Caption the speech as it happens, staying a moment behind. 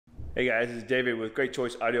Hey guys, this is David with Great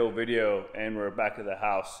Choice Audio Video, and we're back at the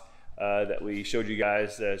house that we showed you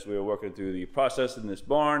guys as we were working through the process in this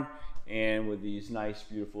barn, and with these nice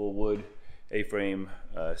beautiful wood A-frame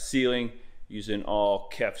ceiling using all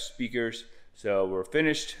KEF speakers. So we're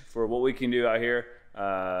finished for what we can do out here.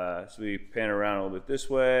 So we pan around a little bit this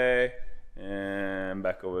way and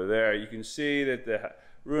back over there. You can see that the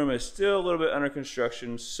room is still a little bit under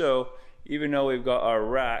construction, so even though we've got our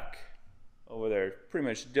rack over there pretty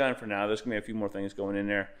much done for now, there's gonna be a few more things going in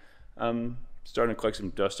there. Starting to collect some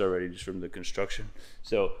dust already just from the construction.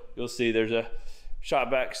 So you'll see there's a shop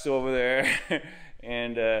vac still over there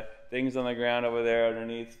and things on the ground over there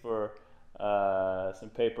underneath for some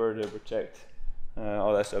paper to protect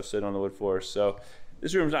all that stuff sitting on the wood floor. So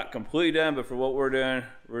this room's not completely done, but for what we're doing,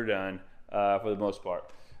 we're done for the most part.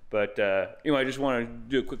 But anyway, I just want to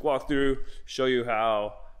do a quick walkthrough, show you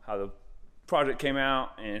how the project came out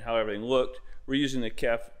and how everything looked. We're using the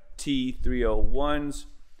KEF T301s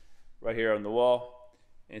right here on the wall,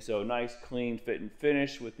 and so nice clean fit and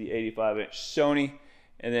finish with the 85-inch Shawnee.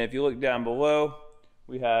 And then if you look down below,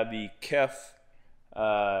 we have the KEF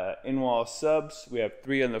in-wall subs. We have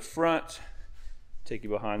 3 on the front, take you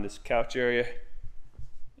behind this couch area,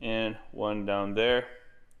 and 1 down there.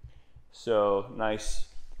 So nice.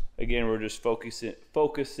 Again, we're just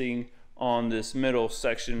focusing on this middle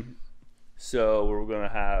section. So we're gonna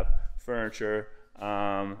have furniture.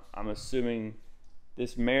 I'm assuming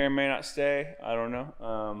this may or may not stay. I don't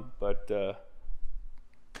know, but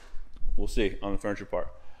we'll see on the furniture part.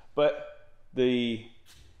 But the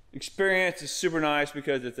experience is super nice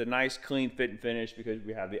because it's a nice clean fit and finish, because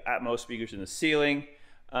we have the Atmos speakers in the ceiling,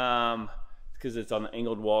 because it's on the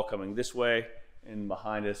angled wall coming this way, and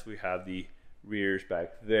behind us we have the rears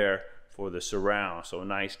back there for the surround. So a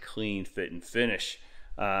nice clean fit and finish.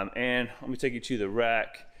 And let me take you to the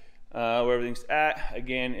rack where everything's at.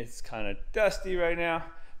 Again, it's kind of dusty right now,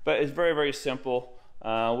 but it's very, very simple.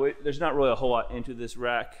 There's not really a whole lot into this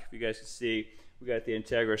rack. If you guys can see, we got the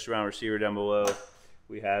Integra surround receiver down below.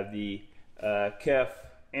 We have the KEF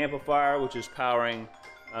amplifier, which is powering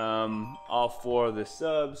all 4 of the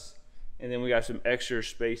subs. And then we got some extra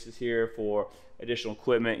spaces here for additional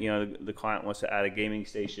equipment. You know, the client wants to add a gaming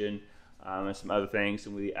station and some other things.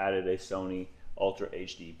 And we added a Sony Ultra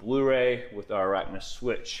HD Blu-ray with our Arachna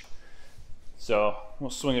switch. So we'll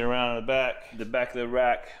swing it around in the back of the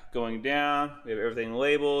rack going down. We have everything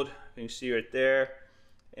labeled, you can see right there.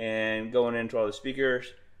 And going into all the speakers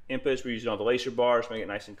inputs, we're using all the laser bars to make it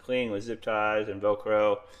nice and clean with zip ties and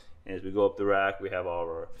Velcro. And as we go up the rack, we have all of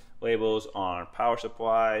our labels on power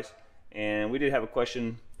supplies. And we did have a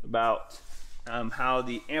question about how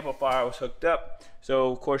the amplifier was hooked up. So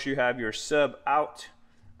of course you have your sub out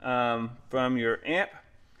from your amp,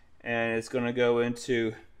 and it's going to go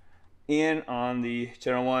into in on the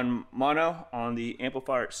channel 1 mono on the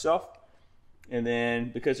amplifier itself. And then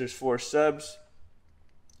because there's 4 subs,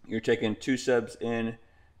 you're taking 2 subs in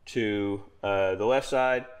to the left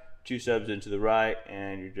side, 2 subs into the right,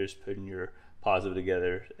 and you're just putting your positive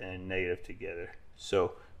together and negative together.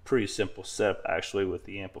 So pretty simple setup actually with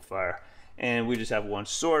the amplifier. And we just have 1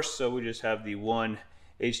 source, so we just have the 1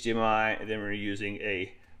 HDMI, and then we're using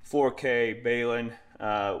a 4K Balun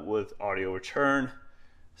with audio return.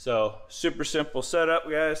 So super simple setup,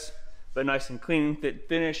 guys, but nice and clean fit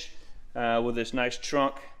finish with this nice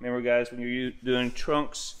trunk. Remember, guys, when you're doing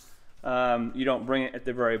trunks, you don't bring it at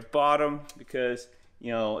the very bottom, because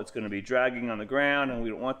you know it's going to be dragging on the ground, and we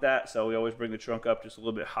don't want that. So we always bring the trunk up just a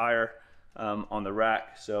little bit higher on the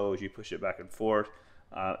rack, so as you push it back and forth,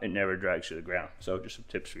 it never drags to the ground. So just some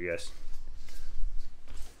tips for you guys.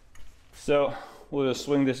 So we'll just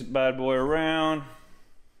swing this bad boy around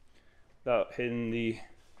without hitting the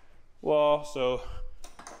wall. So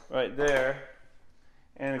right there.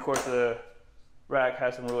 And of course the rack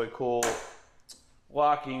has some really cool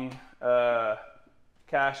locking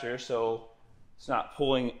cashers, so it's not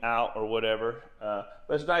pulling out or whatever. But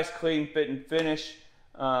it's a nice clean fit and finish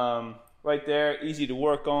right there, easy to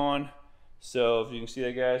work on. So if you can see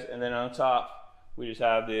that, guys. And then on top we just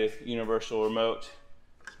have the universal remote.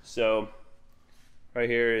 So right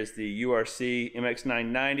here is the URC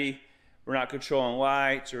MX990. We're not controlling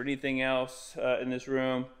lights or anything else in this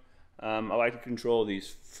room. I like to control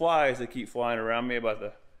these flies that keep flying around me. About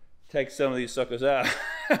to take some of these suckers out.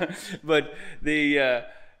 But the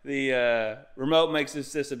remote makes this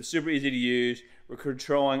system super easy to use. We're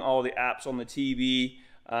controlling all the apps on the TV.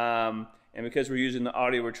 And because we're using the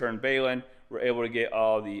audio return Balun, we're able to get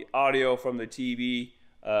all the audio from the TV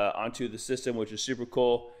onto the system, which is super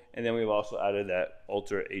cool. And then we've also added that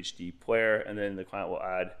Ultra HD player, and then the client will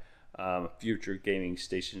add future gaming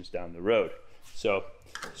stations down the road. So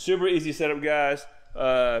super easy setup, guys.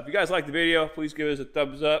 If you guys like the video, please give us a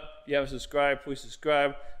thumbs up. If you haven't subscribed, please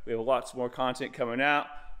subscribe. We have lots more content coming out.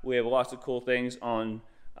 We have lots of cool things on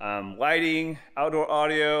lighting, outdoor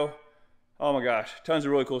audio. Oh my gosh, tons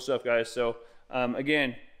of really cool stuff, guys. So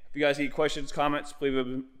again, if you guys have any questions, comments,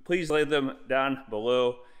 please lay them down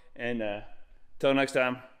below. And until next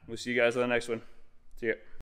time, we'll see you guys on the next one. See ya.